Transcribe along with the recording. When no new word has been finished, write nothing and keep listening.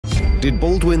Did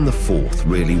Baldwin IV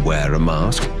really wear a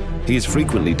mask? He is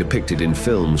frequently depicted in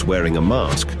films wearing a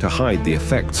mask to hide the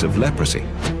effects of leprosy.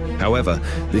 However,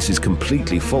 this is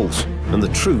completely false, and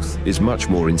the truth is much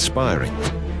more inspiring.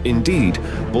 Indeed,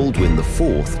 Baldwin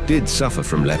IV did suffer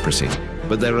from leprosy,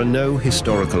 but there are no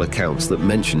historical accounts that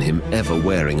mention him ever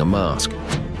wearing a mask.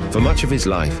 For much of his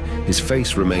life, his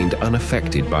face remained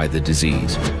unaffected by the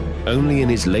disease. Only in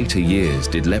his later years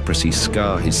did leprosy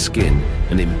scar his skin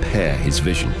and impair his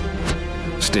vision.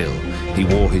 Still, he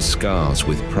wore his scars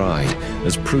with pride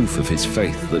as proof of his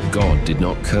faith that God did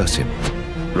not curse him.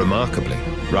 Remarkably,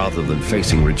 rather than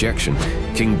facing rejection,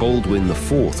 King Baldwin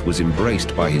IV was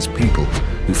embraced by his people,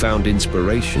 who found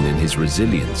inspiration in his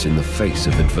resilience in the face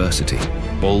of adversity.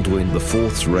 Baldwin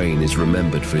IV's reign is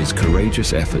remembered for his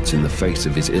courageous efforts in the face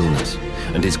of his illness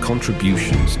and his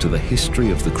contributions to the history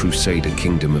of the Crusader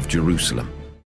Kingdom of Jerusalem.